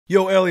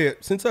Yo,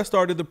 Elliott, since I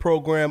started the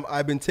program,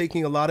 I've been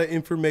taking a lot of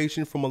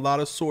information from a lot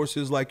of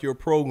sources like your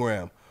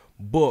program,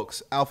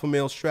 books, Alpha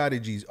Male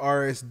Strategies,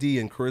 RSD,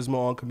 and Charisma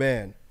on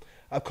Command.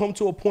 I've come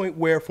to a point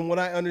where, from what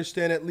I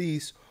understand at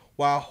least,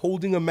 while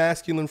holding a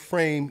masculine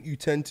frame, you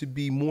tend to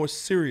be more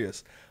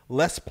serious,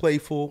 less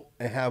playful,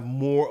 and have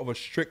more of a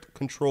strict,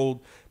 controlled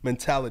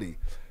mentality.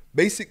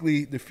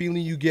 Basically, the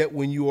feeling you get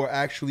when you are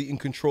actually in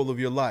control of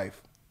your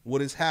life,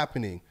 what is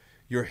happening,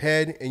 your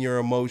head and your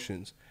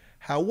emotions.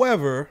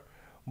 However,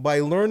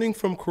 by learning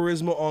from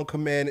Charisma on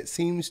Command, it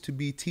seems to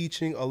be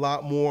teaching a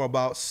lot more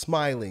about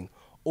smiling,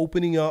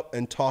 opening up,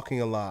 and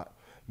talking a lot,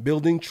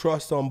 building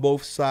trust on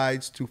both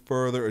sides to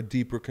further a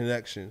deeper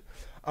connection.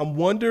 I'm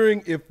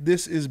wondering if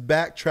this is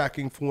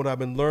backtracking from what I've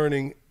been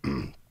learning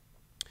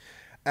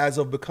as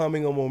of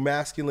becoming a more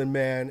masculine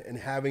man and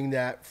having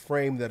that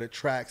frame that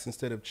attracts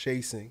instead of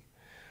chasing.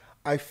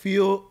 I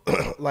feel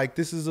like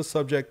this is a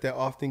subject that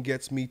often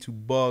gets me to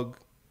bug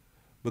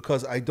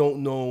because I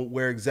don't know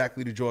where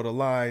exactly to draw the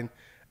line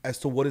as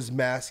to what is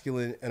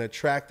masculine and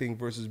attracting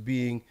versus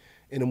being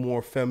in a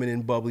more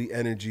feminine, bubbly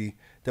energy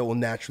that will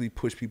naturally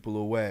push people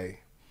away.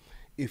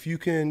 If you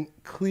can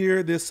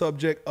clear this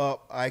subject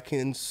up, I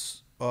can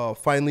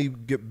finally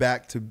get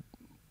back to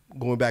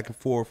going back and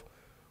forth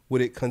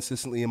with it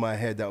consistently in my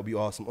head. That would be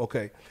awesome.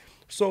 Okay.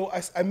 So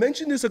I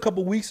mentioned this a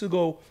couple weeks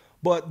ago,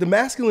 but the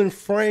masculine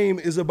frame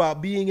is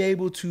about being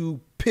able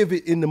to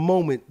pivot in the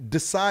moment,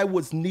 decide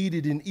what's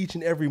needed in each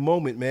and every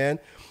moment, man.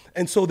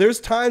 And so there's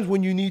times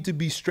when you need to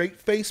be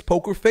straight-faced,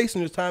 poker face,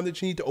 and there's times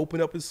that you need to open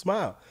up and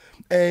smile.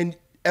 And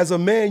as a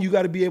man, you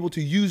got to be able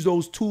to use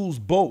those tools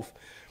both.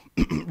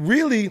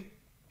 Really,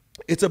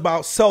 it's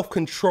about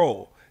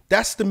self-control.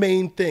 That's the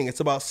main thing. It's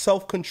about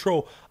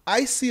self-control.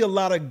 I see a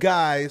lot of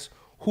guys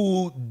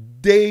who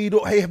they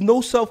have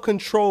no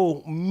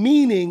self-control,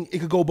 meaning it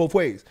could go both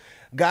ways.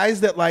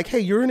 Guys that like, hey,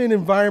 you're in an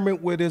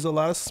environment where there's a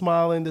lot of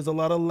smiling, there's a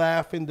lot of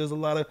laughing, there's a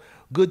lot of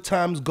good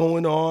times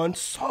going on.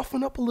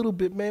 Soften up a little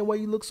bit, man. Why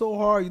you look so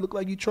hard? You look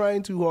like you're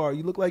trying too hard.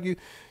 You look like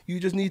you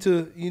just need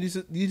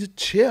to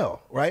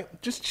chill,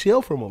 right? Just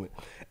chill for a moment.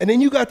 And then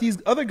you got these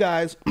other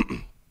guys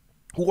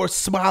who are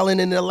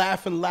smiling and they're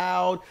laughing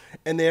loud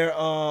and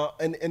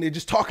they're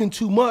just talking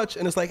too much.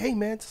 And it's like, hey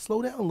man, just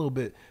slow down a little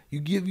bit.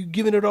 You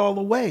giving it all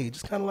away.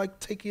 Just kind of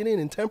like take it in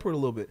and temper it a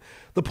little bit.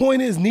 The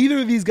point is, neither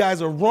of these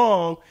guys are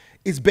wrong.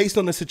 It's based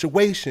on the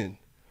situation.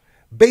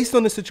 Based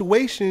on the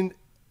situation,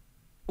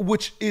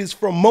 which is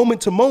from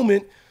moment to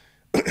moment,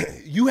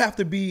 you have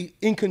to be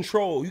in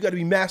control. You got to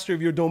be master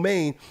of your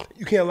domain.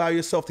 You can't allow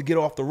yourself to get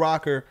off the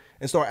rocker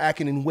and start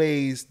acting in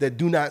ways that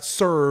do not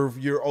serve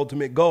your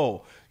ultimate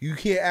goal. You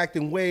can't act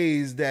in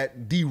ways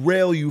that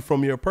derail you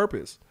from your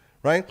purpose,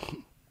 right?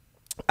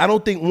 I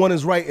don't think one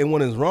is right and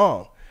one is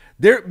wrong.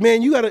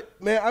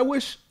 I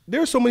wish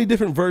there are so many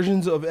different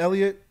versions of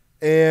Elliott.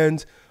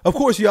 And of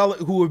course, y'all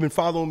who have been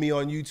following me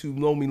on YouTube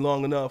know me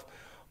long enough,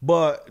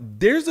 but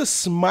there's a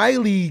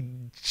smiley,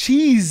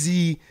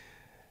 cheesy,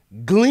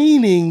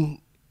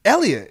 gleaning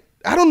Elliott.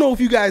 I don't know if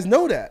you guys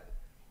know that.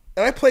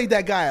 And I played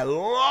that guy a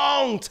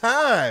long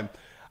time.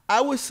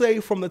 I would say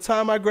from the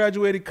time I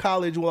graduated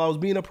college, while I was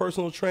being a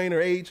personal trainer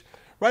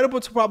right up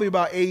until probably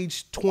about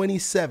age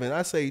 27.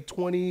 I say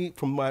 20,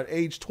 from my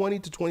age 20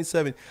 to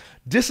 27.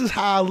 This is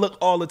how I look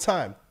all the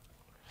time.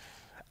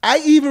 I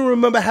even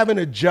remember having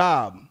a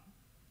job.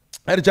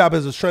 I had a job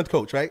as a strength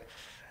coach, right?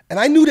 And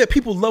I knew that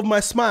people love my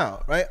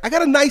smile, right? I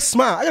got a nice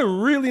smile. I got a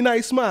really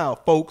nice smile,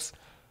 folks.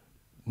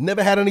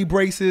 Never had any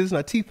braces.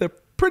 My teeth are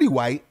pretty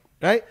white,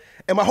 right?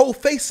 And my whole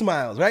face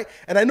smiles, right?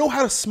 And I know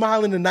how to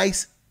smile in a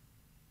nice,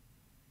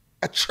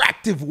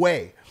 attractive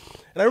way.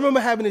 And I remember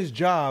having this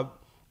job,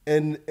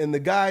 and the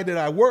guy that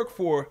I work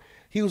for,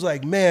 he was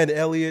like, man,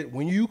 Elliott,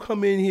 when you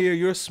come in here,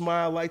 your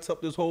smile lights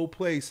up this whole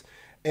place.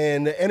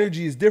 And the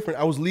energy is different.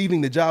 I was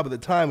leaving the job at the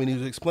time, and he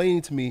was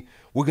explaining to me,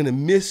 we're going to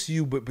miss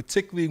you, but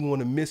particularly we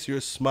want to miss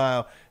your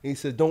smile. And he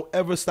said, don't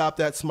ever stop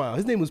that smile.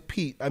 His name was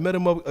Pete. I met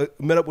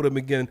up with him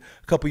again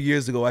a couple of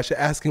years ago. I should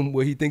ask him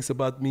what he thinks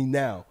about me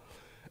now.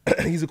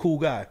 He's a cool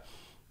guy.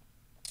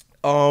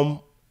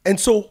 And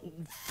so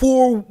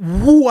for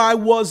who I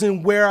was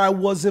and where I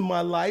was in my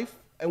life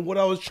and what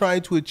I was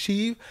trying to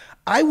achieve,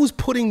 I was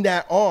putting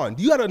that on.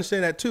 You got to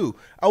understand that too.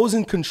 I was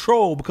in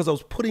control because I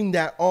was putting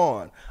that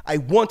on. I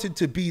wanted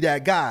to be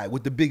that guy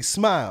with the big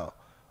smile.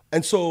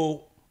 And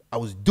so I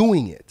was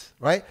doing it,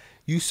 right?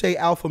 You say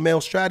alpha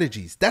male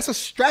strategies. That's a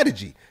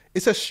strategy.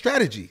 It's a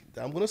strategy.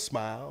 I'm going to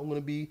smile. I'm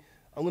going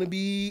to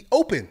be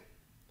open.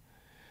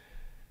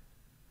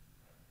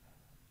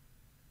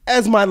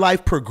 As my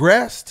life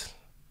progressed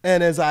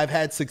and as I've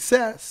had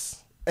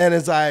success and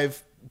as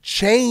I've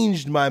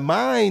changed my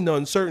mind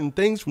on certain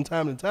things from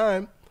time to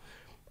time,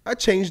 I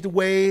changed the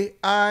way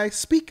I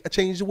speak. I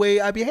changed the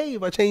way I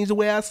behave. I changed the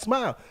way I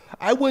smile.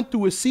 I went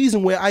through a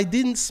season where I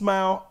didn't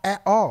smile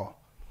at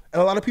all. And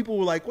a lot of people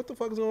were like, what the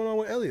fuck is going on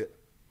with Elliott?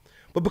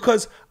 But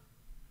because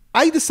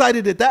I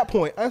decided at that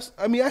point, I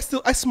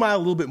smile a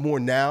little bit more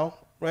now,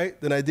 right,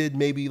 than I did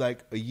maybe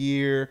like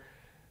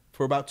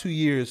for about 2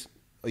 years,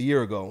 a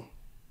year ago.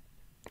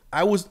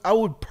 I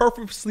would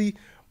purposely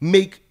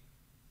make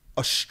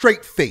a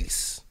straight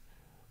face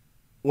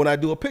when I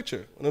do a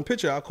picture. In a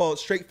picture, I call it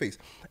straight face.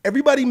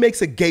 Everybody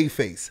makes a gay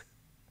face.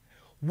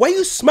 What are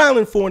you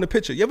smiling for in the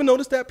picture? You ever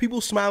notice that?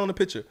 People smile in the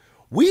picture.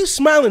 What are you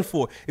smiling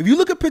for? If you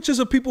look at pictures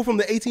of people from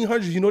the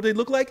 1800s, you know what they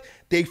look like?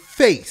 They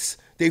face.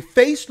 Their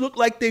face look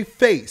like they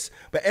face.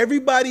 But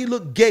everybody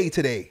look gay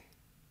today.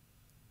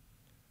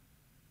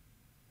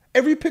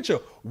 Every picture.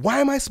 Why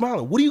am I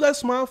smiling? What do you guys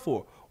smile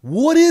for?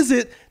 What is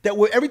it that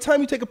every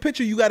time you take a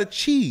picture, you got to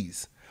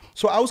cheese?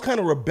 So I was kind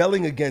of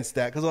rebelling against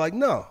that because I'm like,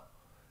 no,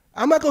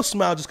 I'm not going to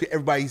smile just because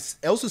everybody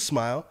else's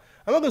smile.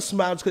 I'm not going to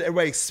smile just because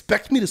everybody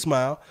expects me to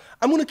smile.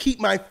 I'm going to keep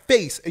my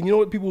face. And you know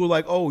what? People were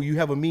like, oh, you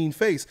have a mean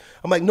face.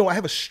 I'm like, no, I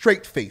have a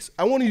straight face.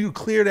 I wanted you to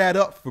clear that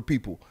up for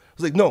people. I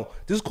was like, no,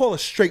 this is called a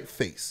straight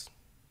face.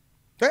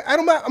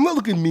 I'm not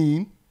looking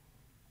mean.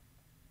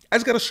 I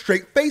just got a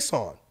straight face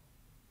on.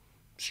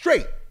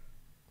 Straight.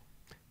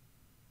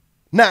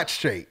 Not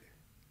straight.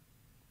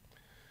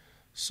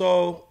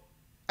 So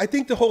I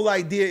think the whole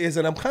idea is,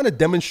 and I'm kind of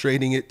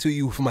demonstrating it to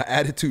you with my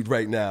attitude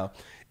right now,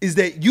 is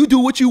that you do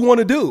what you want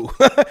to do.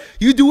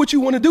 You do what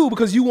you want to do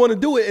because you want to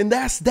do it, and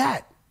that's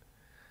that.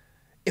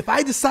 If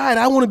I decide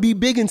I want to be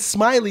big and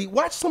smiley,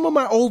 watch some of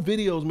my old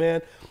videos,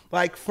 man.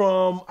 Like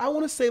from, I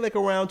want to say like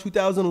around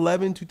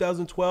 2011,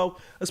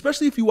 2012,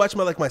 especially if you watch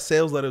my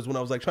sales letters when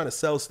I was like trying to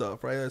sell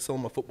stuff, right? I was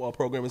selling my football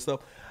program and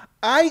stuff.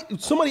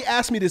 Somebody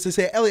asked me this. They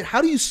say, Elliott,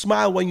 how do you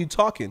smile when you're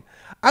talking?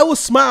 I will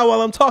smile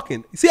while I'm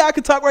talking. See how I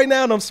can talk right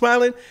now and I'm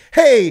smiling?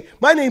 Hey,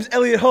 my name's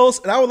Elliott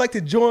Hulse, and I would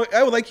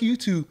like you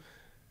to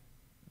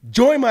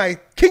join my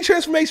King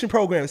Transformation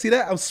program. See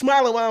that? I'm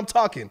smiling while I'm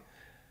talking.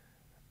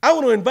 I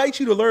want to invite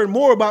you to learn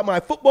more about my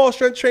football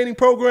strength training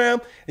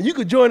program, and you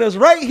could join us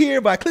right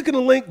here by clicking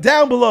the link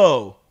down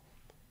below.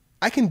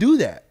 I can do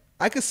that.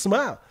 I can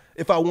smile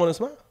if I want to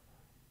smile.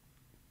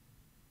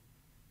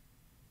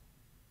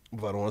 If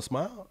I don't want to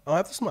smile, I don't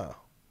have to smile.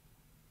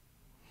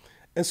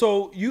 And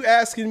so you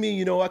asking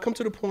me, I come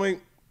to the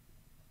point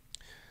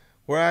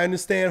where I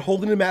understand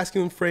holding the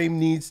masculine frame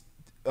needs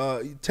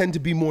tend to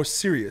be more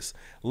serious,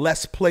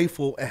 less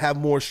playful, and have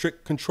more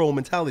strict control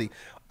mentality.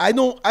 I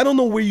don't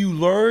know where you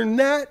learned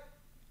that.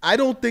 I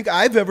don't think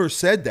I've ever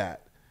said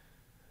that.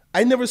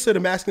 I never said a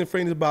masculine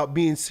frame is about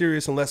being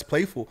serious and less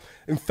playful.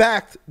 In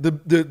fact,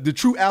 the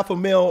true alpha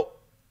male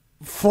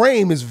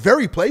frame is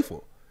very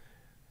playful.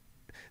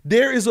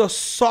 There is a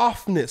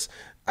softness.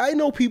 I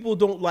know people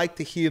don't like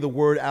to hear the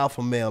word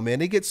alpha male, man.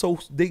 They get so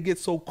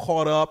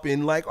caught up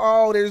in like,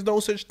 oh, there's no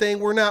such thing.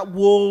 We're not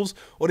wolves.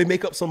 Or they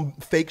make up some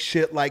fake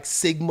shit like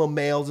sigma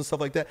males and stuff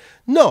like that.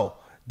 No,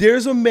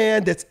 there's a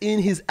man that's in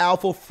his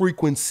alpha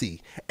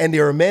frequency. And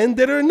there are men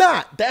that are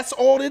not. That's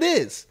all it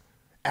is.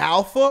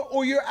 Alpha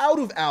or you're out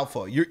of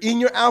alpha. You're in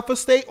your alpha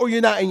state or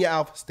you're not in your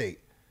alpha state.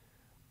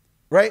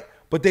 Right?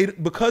 But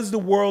because the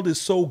world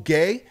is so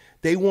gay,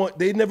 they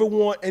never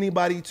want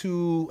anybody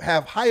to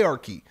have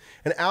hierarchy.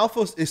 And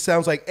alpha, it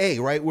sounds like A,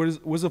 right? Where's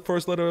the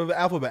first letter of the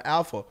alphabet?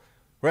 Alpha,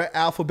 right?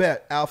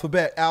 Alphabet,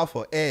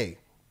 alpha, A.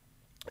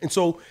 And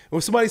so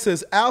when somebody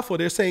says alpha,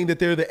 they're saying that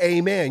they're the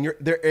A man.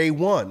 They're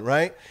A1,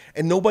 right?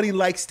 And nobody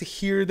likes to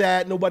hear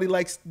that.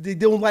 They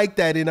don't like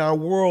that in our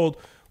world,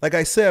 like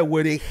I said,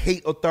 where they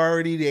hate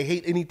authority. They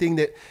hate anything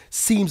that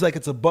seems like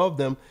it's above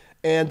them.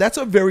 And that's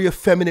a very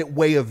effeminate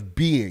way of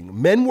being.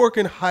 Men work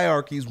in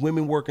hierarchies,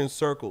 women work in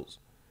circles.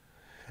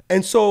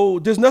 And so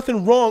there's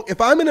nothing wrong.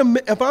 If I'm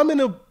in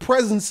a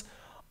presence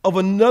of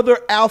another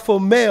alpha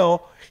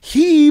male,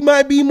 he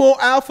might be more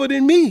alpha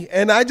than me.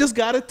 And I just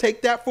got to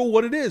take that for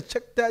what it is.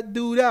 Check that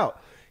dude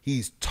out.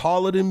 He's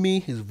taller than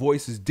me. His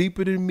voice is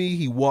deeper than me.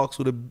 He walks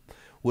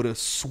with a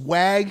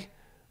swag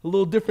a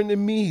little different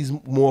than me. He's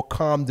more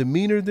calm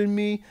demeanor than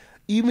me.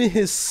 Even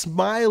his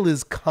smile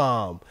is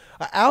calm.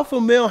 An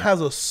alpha male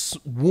has a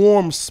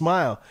warm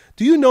smile.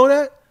 Do you know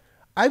that?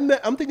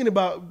 I'm thinking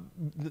about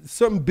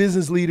some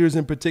business leaders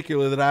in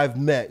particular that I've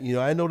met.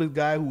 I know this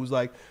guy who was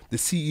like the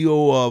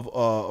CEO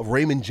of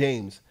Raymond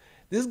James.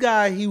 This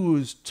guy, he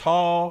was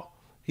tall,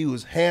 he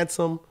was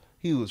handsome,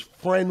 he was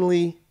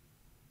friendly,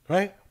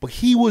 right? But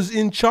he was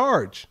in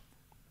charge.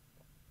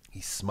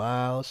 He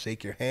smiled,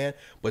 shake your hand,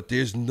 but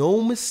there's no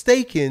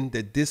mistaking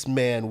that this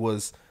man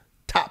was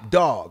top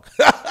dog.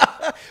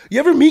 You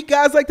ever meet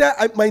guys like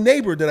that? My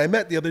neighbor that I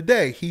met the other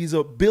day, he's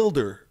a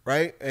builder,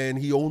 right? And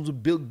he owns a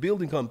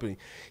building company.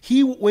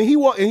 When he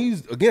walked, and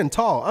he's, again,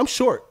 tall. I'm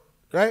short,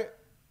 right?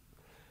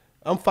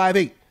 I'm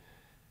 5'8".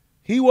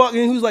 He walked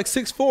in, he was like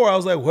 6'4". I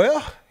was like,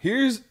 well,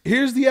 here's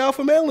the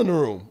alpha male in the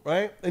room,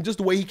 right? And just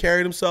the way he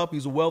carried himself,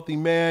 he's a wealthy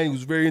man. He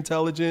was very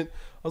intelligent.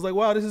 I was like,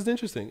 wow, this is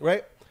interesting,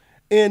 right?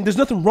 And there's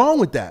nothing wrong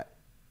with that.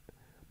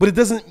 But it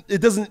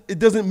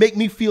doesn't make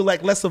me feel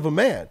like less of a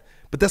man.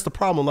 But that's the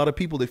problem. A lot of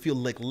people, they feel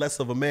like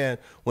less of a man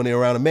when they're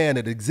around a man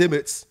that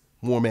exhibits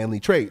more manly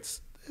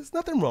traits. There's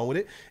nothing wrong with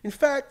it. In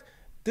fact,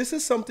 this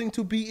is something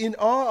to be in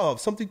awe of,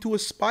 something to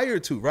aspire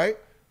to, right?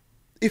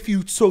 If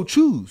you so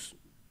choose.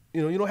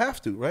 You don't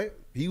have to, right?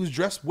 He was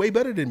dressed way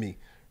better than me,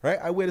 right?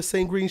 I wear the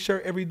same green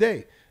shirt every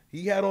day.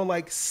 He had on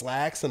like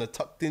slacks and a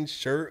tucked in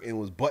shirt and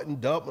was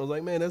buttoned up. I was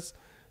like, man,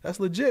 That's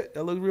legit.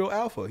 That looked real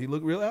alpha. He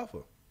looked real alpha.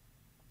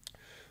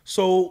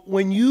 So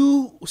when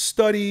you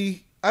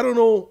study, I don't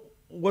know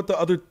what the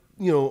other,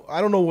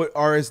 I don't know what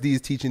RSD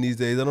is teaching these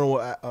days. I don't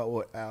know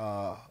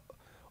what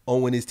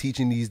Owen is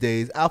teaching these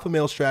days. Alpha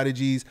male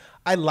strategies.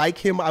 I like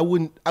him. I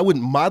wouldn't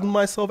model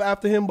myself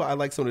after him, but I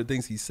like some of the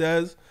things he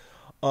says.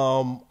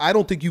 I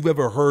don't think you've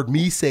ever heard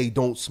me say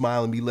don't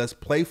smile and be less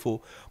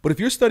playful. But if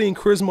you're studying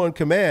charisma on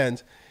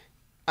command,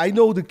 I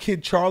know the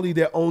kid Charlie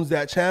that owns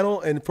that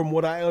channel, and from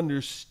what I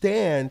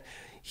understand,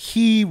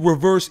 he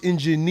reverse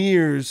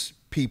engineers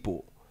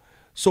people.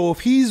 So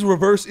if he's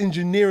reverse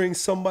engineering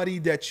somebody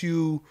that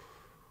you,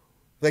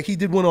 like he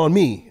did one on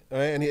me,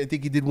 right? And I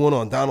think he did one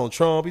on Donald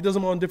Trump. He does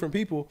them on different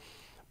people.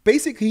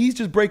 Basically, he's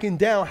just breaking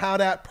down how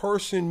that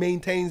person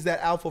maintains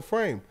that alpha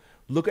frame.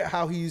 Look at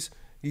how he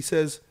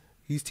says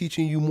he's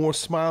teaching you more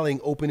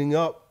smiling, opening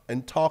up,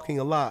 and talking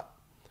a lot.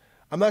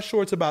 I'm not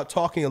sure it's about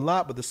talking a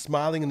lot, but the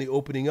smiling and the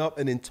opening up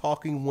and then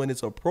talking when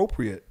it's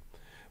appropriate.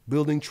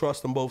 Building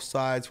trust on both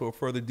sides for a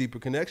further deeper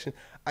connection.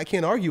 I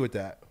can't argue with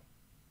that.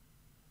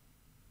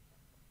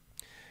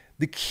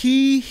 The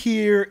key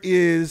here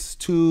is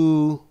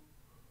to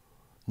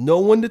know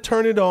when to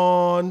turn it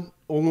on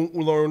or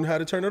learn how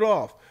to turn it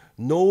off.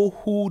 Know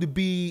who to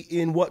be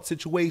in what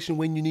situation,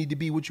 when you need to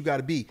be, what you got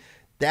to be.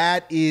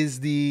 That is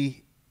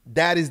the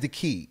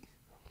key.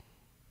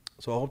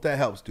 So I hope that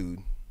helps, dude.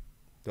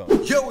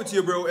 Done. Yo, it's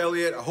your bro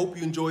Elliott. I hope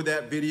you enjoyed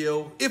that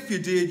video. If you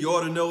did, you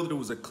ought to know that it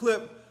was a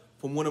clip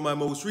from one of my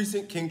most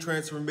recent King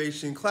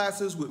Transformation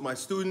classes with my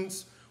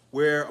students,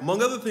 where,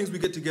 among other things, we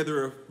get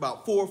together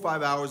about 4 or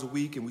 5 hours a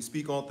week and we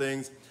speak on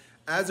things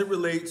as it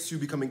relates to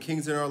becoming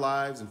kings in our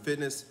lives in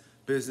fitness,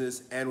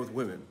 business, and with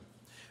women.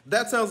 If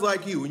that sounds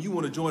like you and you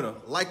want to join a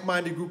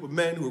like-minded group of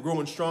men who are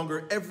growing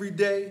stronger every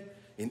day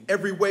in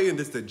every way in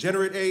this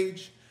degenerate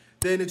age,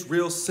 then it's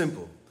real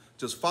simple.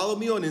 Just follow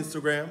me on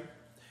Instagram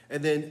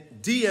and then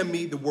DM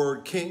me the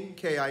word King,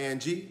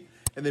 K-I-N-G,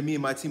 and then me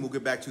and my team will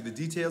get back to the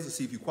details to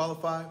see if you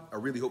qualify. I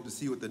really hope to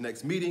see you at the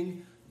next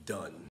meeting. Done.